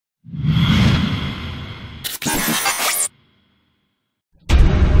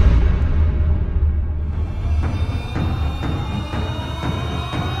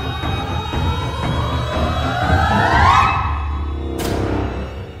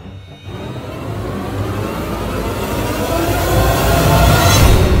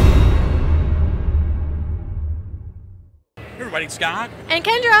everybody. Scott. And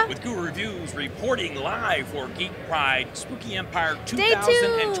Kendra. With Guru Reviews reporting live for Geek Pride Spooky Empire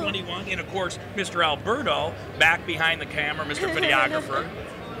 2021. And, of course, Mr. Alberto back behind the camera, Mr. Videographer,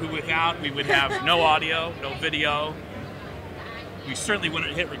 who without, we would have no audio, no video. We certainly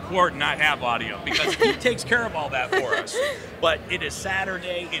wouldn't hit record and not have audio because he takes care of all that for us. But it is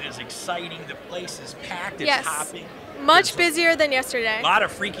Saturday. It is exciting. The place is packed. It's hopping. Much busier than yesterday. A lot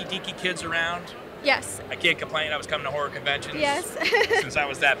of freaky deaky kids around. Yes. I can't complain. I was coming to horror conventions since I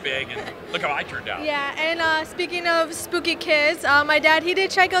was that big, and look how I turned out. Yeah, and speaking of spooky kids, my dad, he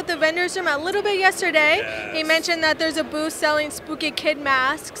did check out the vendor's room a little bit yesterday. Yes. He mentioned that there's a booth selling spooky kid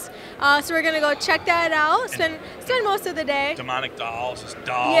masks. So we're going to go check that out, spend most of the day. Demonic dolls, this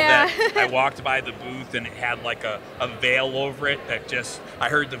doll that I walked by the booth and it had like a veil over it that just, I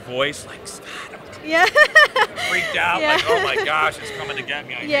heard the voice like, Scott, freaked out, like, oh my gosh, it's coming to get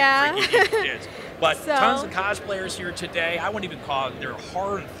me. I hate freaky kids. But tons of cosplayers here today. I wouldn't even call it, they're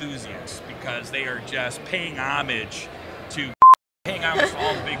horror enthusiasts because they are just paying homage to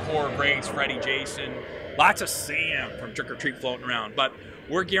all the big horror greats, Freddy, Jason, lots of Sam from Trick or Treat floating around. But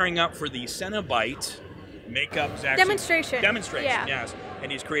we're gearing up for the Cenobite makeup demonstration, yes.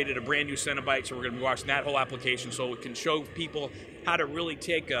 And he's created a brand new Cenobite, so we're going to be watching that whole application so we can show people how to really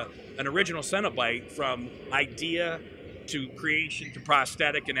take an original Cenobite from idea to creation to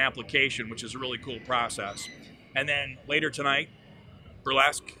prosthetic and application, which is a really cool process. And then later tonight,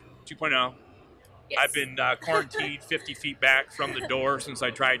 Burlesque 2.0. Yes. I've been quarantined 50 feet back from the door since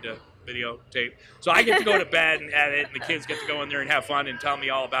I tried to videotape. So I get to go to bed and edit, and the kids get to go in there and have fun and tell me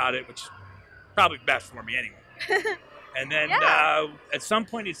all about it, which is probably best for me anyway. And then at some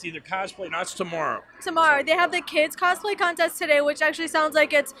point it's either cosplay, no, it's tomorrow. Tomorrow. They have the kids cosplay contest today, which actually sounds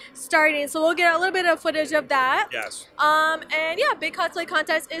like it's starting. So we'll get a little bit of footage of that. Yes. And yeah, big cosplay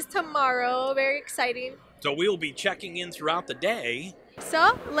contest is tomorrow. Very exciting. So we will be checking in throughout the day.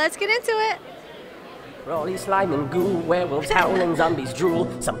 So let's get into it. Crawly slime and goo, werewolves howl and zombies drool.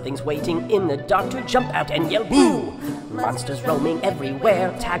 Something's waiting in the dark to jump out and yell boo! Monsters roaming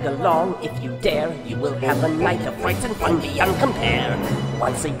everywhere, tag along if you dare. You will have a night of frights and fun beyond compare.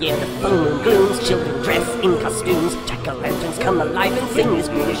 Once a year the full moon glooms, children dress in costumes. Jack-o'-lanterns come alive and sing this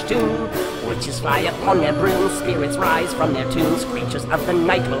ghoulish tune. Witches fly upon their brooms, spirits rise from their tombs. Creatures of the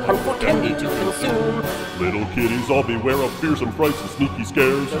night will hunt for candy to consume. Little kiddies, all beware of fearsome frights and sneaky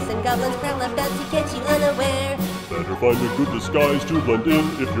scares. Ghosts and goblins prowl about to catch you unaware. Better find a good disguise to blend in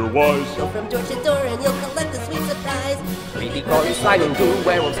if you're wise. Go from door to door and you'll collect a sweet surprise. Creepy, crawly, slime and goo,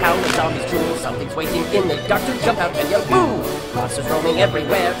 werewolves howl and zombies drool. Something's waiting in the dark to jump out and yell boo! Monsters roaming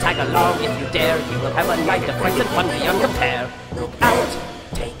everywhere, tag along if you dare. You will have a night of frights and fun beyond compare. Look out,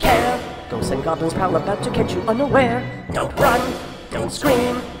 take care. Ghosts and goblins prowl about to catch you unaware. Don't run, don't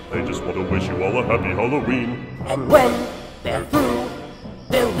scream. They just want to wish you all a happy Halloween. And when they're through,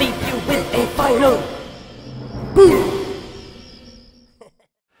 they'll leave you with a final boo!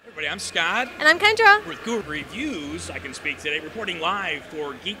 Everybody, I'm Scott. And I'm Kendra. With Guru Reviews, I can speak today, reporting live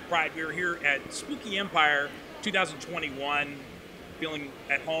for Geek Pride. We're here at Spooky Empire 2021, feeling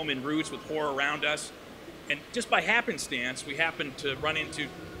at home in roots with horror around us. And just by happenstance, we happened to run into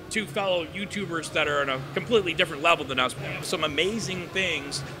two fellow YouTubers that are on a completely different level than us. Some amazing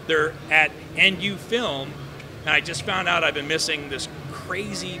things. They're at NU Film, and I just found out I've been missing this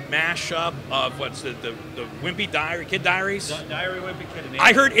crazy mashup of what's the Wimpy Diary, Kid Diaries? Diary Wimpy Kid and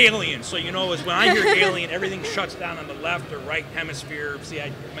I heard Alien, so you know, is when I hear Alien, everything shuts down on the left or right hemisphere. See,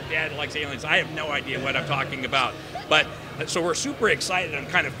 my dad likes aliens. I have no idea what I'm talking about. But so we're super excited. I'm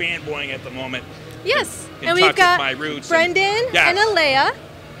kind of fanboying at the moment. Yes, and we've got my roots Brendan and Alea.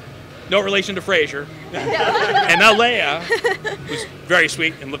 No relation to Frasier. And Alea was very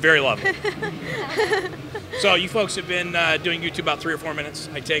sweet and very lovely. So you folks have been doing YouTube about 3 or 4 minutes,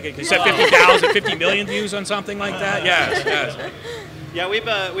 I take it. You said 50,000, 50 million views on something like that? Yes. Yeah,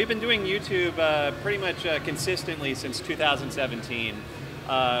 we've been doing YouTube pretty much consistently since 2017.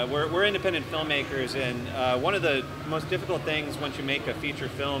 We're independent filmmakers, and one of the most difficult things once you make a feature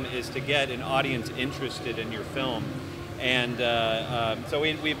film is to get an audience interested in your film. And so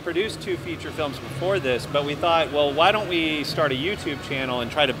we produced 2 feature films before this, but we thought, well, why don't we start a YouTube channel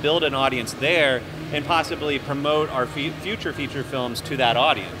and try to build an audience there and possibly promote our future feature films to that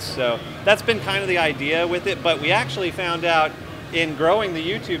audience. So that's been kind of the idea with it, but we actually found out in growing the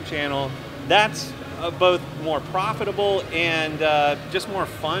YouTube channel, that's both more profitable and just more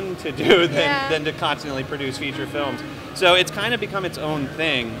fun to do than to constantly produce feature films. So it's kind of become its own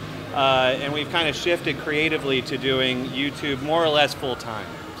thing. And we've kind of shifted creatively to doing YouTube more or less full time.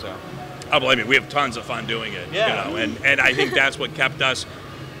 So, I believe me, we have tons of fun doing it. Yeah. You know, and I think that's what kept us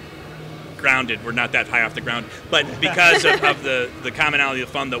grounded. We're not that high off the ground, but because of the commonality of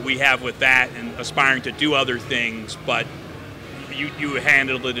fun that we have with that and aspiring to do other things, but you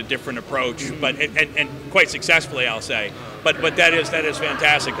handled it a different approach, but and quite successfully, I'll say. But that is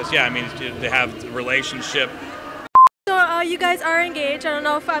fantastic because yeah, I mean to have the relationship. So you guys are engaged. I don't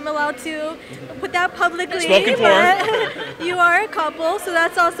know if I'm allowed to put that publicly, Spoken for. but you are a couple, so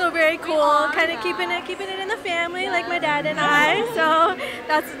that's also very cool. Kind of keeping it in the family, like my dad and I. So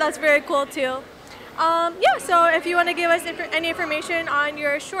that's very cool too. Yeah, so if you want to give us any information on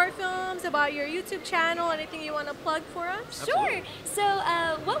your short films, about your YouTube channel, anything you want to plug for us? Sure. So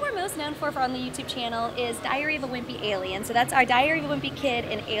what we're most known for on the YouTube channel is Diary of a Wimpy Alien. So that's our Diary of a Wimpy Kid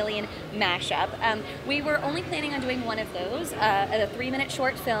and Alien mashup. We were only planning on doing one of those, a 3-minute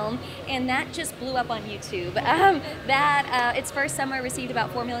short film, and that just blew up on YouTube. Its first summer received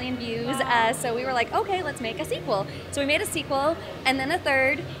about 4 million views, so we were like, okay, let's make a sequel. So we made a sequel, and then a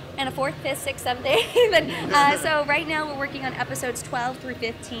third, and a 4th, 5th, 6th, 7th, 8th. So right now we're working on episodes 12 through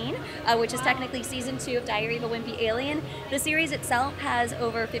 15, which is technically season 2 of Diary of a Wimpy Alien. The series itself has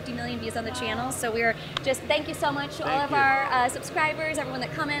over 50 million views on the channel, so we're just, thank you so much to all of our subscribers, everyone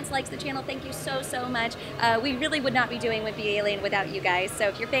that comments, likes the channel, thank you so much. We really would not be doing Wimpy Alien without you guys, so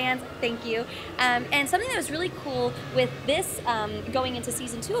if you're fans, thank you. And something that was really cool with this going into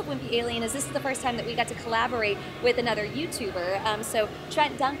season 2 of Wimpy Alien is this is the first time that we got to collaborate with another YouTuber. So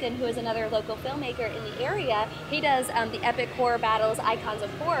Trent Duncan, who is another local filmmaker in the area, he does the epic horror battles, Icons of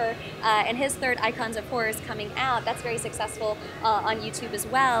Horror, and his third Icons of Horror is coming out. That's very successful on YouTube as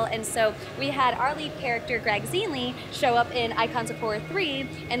well. And so we had our lead character, Greg Zinley, show up in Icons of Horror 3,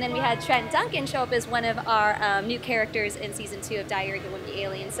 and then we had Trent Duncan show up as one of our new characters in season 2 of Diary of the Wimpy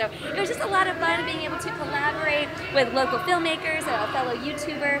Alien. So it was just a lot of fun being able to collaborate with local filmmakers, a fellow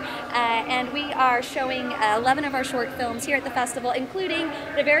YouTuber, and we are showing 11 of our short films here at the festival, including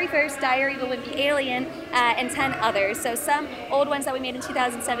the very first Diary of a Wimpy Alien and 10 others. So some old ones that we made in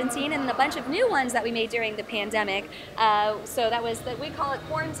 2017 and a bunch of new ones that we made during the pandemic. So that was, we call it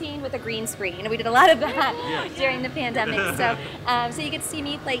Quarantine with a Green Screen. We did a lot of that during the pandemic. So so you get to see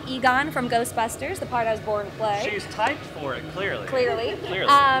me play Egon from Ghostbusters, the part I was born to play. She's typed for it, clearly. Clearly.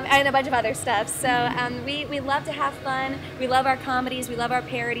 And a bunch of other stuff. So we love to have fun. We love our comedies. We love our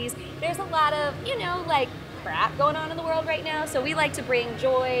parodies. There's a lot of, you know, like, crap going on in the world right now, so we like to bring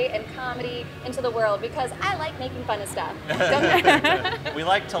joy and comedy into the world because I like making fun of stuff. We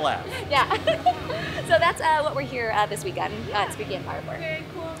like to laugh. Yeah. So that's what we're here this weekend at Spooky Empire for. Very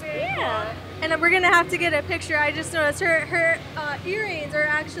cool, very cool. And we're gonna have to get a picture. I just noticed her earrings are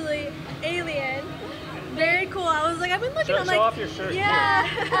actually alien. Very cool. I was like, I've been looking. Show off your shirt. Yeah.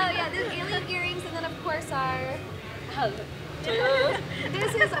 Oh yeah, there's alien earrings, and then of course our.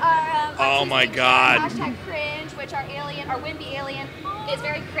 This is our oh my God. Hashtag cringe, which our Wimpy Alien is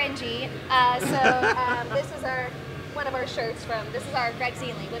very cringy. This is one of our shirts this is our Greg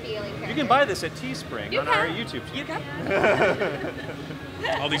Zinley, Wimpy Alien character. You can buy this at Teespring on our YouTube channel. You can.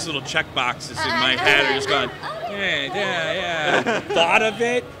 All these little check boxes in my head are just going, yeah. Thought of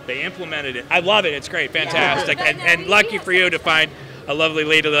it, they implemented it. I love it. It's great, fantastic, and lucky for you to find a lovely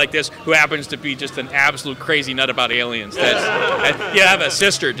lady like this who happens to be just an absolute crazy nut about aliens. You have a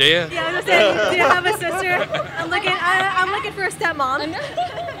sister, do you? Yeah, I was gonna say, do you have a sister? I'm looking for a stepmom.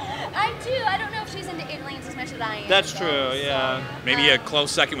 I do. I don't know if she's into aliens as much as I am. That's true, yeah. Maybe a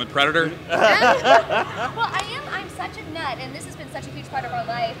close second with Predator? Well, I'm such a nut, and this has been such a huge part of our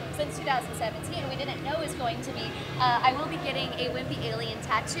life since 2017. We didn't know it was going to be. I will be getting a Wimpy Alien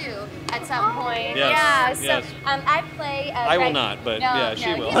tattoo at some point. Yes, yeah, so I play. I will not, but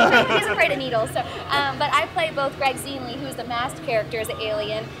she will. He's afraid of needles. So, but I play both Greg Zinley, who's the masked character as the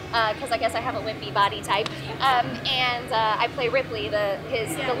alien, because I guess I have a wimpy body type, and I play Ripley, the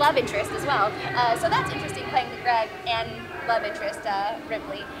love interest as well. So that's interesting, playing the Greg and love interest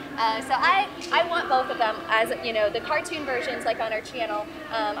Ripley. So I want both of them as, you know, the cartoon versions like on our channel.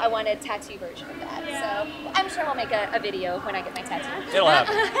 I want a tattoo version of that. So I'm sure we'll make a video when I get my tattoo. It'll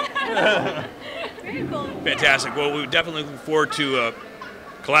happen. Very cool. Fantastic. Well, we definitely look forward to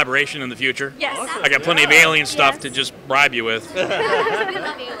collaboration in the future. Yes. I got plenty of alien stuff to just bribe you with. We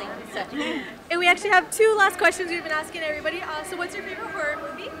love aliens. So. And we actually have 2 last questions we've been asking everybody. So what's your favorite horror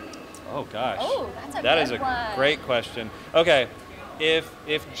movie? Oh gosh. Oh, that's a That good is a one. great question. Okay, if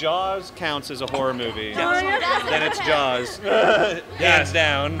Jaws counts as a horror movie, then it's Jaws. Hands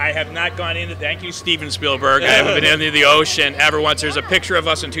down. I have not gone into. Thank you, Steven Spielberg. I haven't been into the ocean ever once. There's a picture of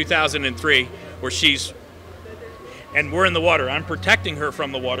us in 2003 where she's and we're in the water. I'm protecting her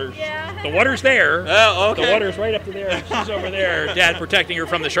from the water. Yeah. The water's there. Oh, okay. The water's right up to there. And she's over there. Dad protecting her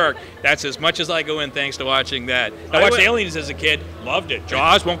from the shark. That's as much as I go in thanks to watching that. I watched Aliens as a kid. Loved it.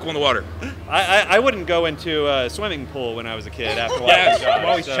 Jaws won't go in the water. I wouldn't go into a swimming pool when I was a kid after watching Jaws. I'm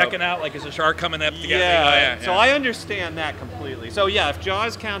always checking out, like, is a shark coming up to get me? Yeah. So I understand that completely. So yeah, if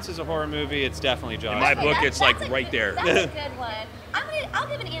Jaws counts as a horror movie, it's definitely Jaws. In my book, it's like right there. That's a good one. I'll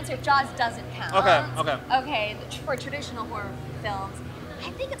give an answer if Jaws doesn't count. Okay, for traditional horror films, I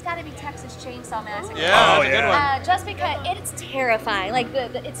think it's got to be Texas Chainsaw Massacre. Yeah, that's a good one. Just because it's terrifying. Like,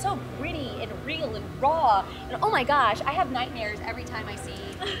 it's so gritty and real and raw. And oh my gosh, I have nightmares every time I see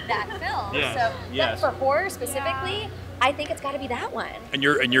that film. Yes. So for horror specifically, I think it's got to be that one. And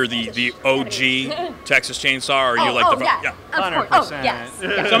you're the OG Texas Chainsaw, or you like the yeah. Of course. Oh, yes.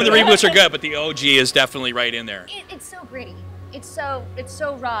 Some of the reboots are good, but the OG is definitely right in there. It's so gritty. It's so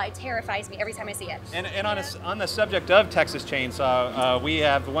raw. It terrifies me every time I see it. And on the subject of Texas Chainsaw, we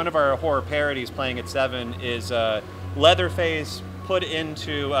have one of our horror parodies playing at 7 is Leatherface put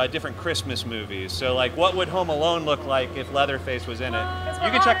into different Christmas movies. So like, what would Home Alone look like if Leatherface was in it? You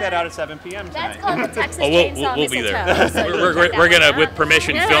can check that out at 7 p.m. tonight. That's called the Texas Chainsaw we'll be there. Mistletoe, so We're gonna, with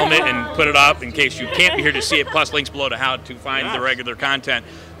permission, film it and put it up in case you can't be here to see it. Plus links below to how to find the regular content.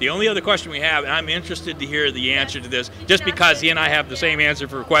 The only other question we have, and I'm interested to hear the answer to this, just because he and I have the same answer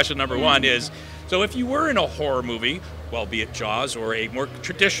for question number 1 is, so if you were in a horror movie, well, be it Jaws or a more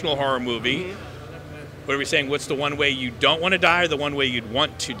traditional horror movie, what are we saying? What's the one way you don't want to die, or the one way you'd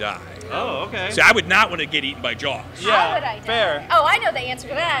want to die? Oh, okay. So I would not want to get eaten by Jaws. Yeah, how would I die? Fair. Oh, I know the answer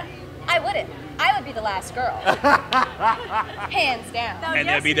to that. I wouldn't. I would be the last girl. Hands down. And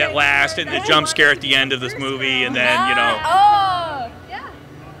there'd be that last and the jump scare at the end of this movie, and then, you know. Oh, yeah.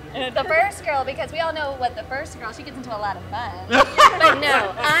 The first girl, because we all know what the first girl, she gets into a lot of fun. But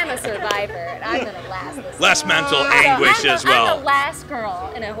no, I'm a survivor, and I'm going to last this. Less mental anguish as well. I'm the last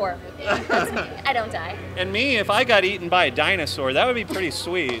girl in a horror movie. That's me. I don't die. And me, if I got eaten by a dinosaur, that would be pretty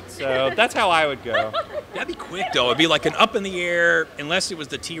sweet. So that's how I would go. That'd be quick, though. It'd be like an up in the air, unless it was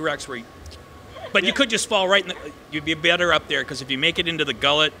the T-Rex where but you could just fall right in the, you'd be better up there, because if you make it into the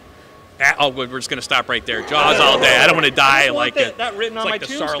gullet, we're just going to stop right there. Jaws all day. I don't want to die like that written on like my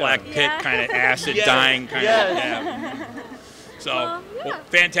the tombstone. Sarlacc pit kind of acid dying kind of. Yeah. So,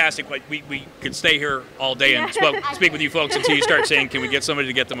 fantastic. Like, we could stay here all day and speak with you folks until you start saying, can we get somebody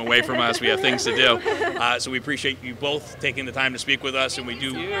to get them away from us? We have things to do. So we appreciate you both taking the time to speak with us, and we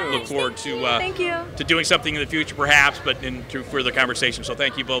do look forward to doing something in the future, perhaps, but through further conversation. So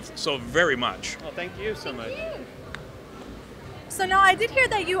thank you both so very much. Well, thank you so much. So now I did hear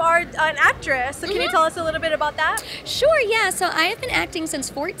that you are an actress. So can you tell us a little bit about that? Sure, yeah. So I have been acting since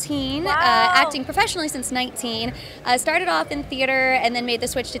 14, acting professionally since 19. Started off in theater and then made the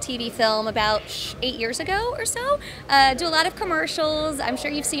switch to TV film about 8 years ago or so. Do a lot of commercials. I'm sure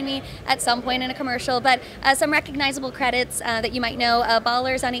you've seen me at some point in a commercial, but some recognizable credits that you might know.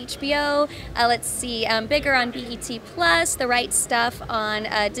 Ballers on HBO. Let's see, Bigger on BET Plus, The Right Stuff on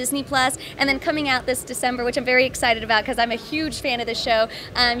Disney Plus, and then coming out this December, which I'm very excited about because I'm a huge fan of the show.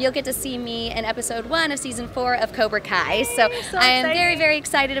 You'll get to see me in episode 1 of season 4 of Cobra Kai. So I am very, very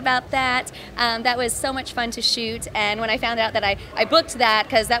excited about that. That was so much fun to shoot, and when I found out that I booked that,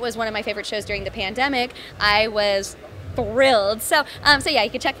 because that was one of my favorite shows during the pandemic, I was thrilled. So yeah,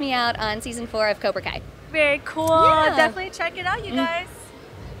 you can check me out on season 4 of Cobra Kai. Very cool. Yeah. Definitely check it out, you guys.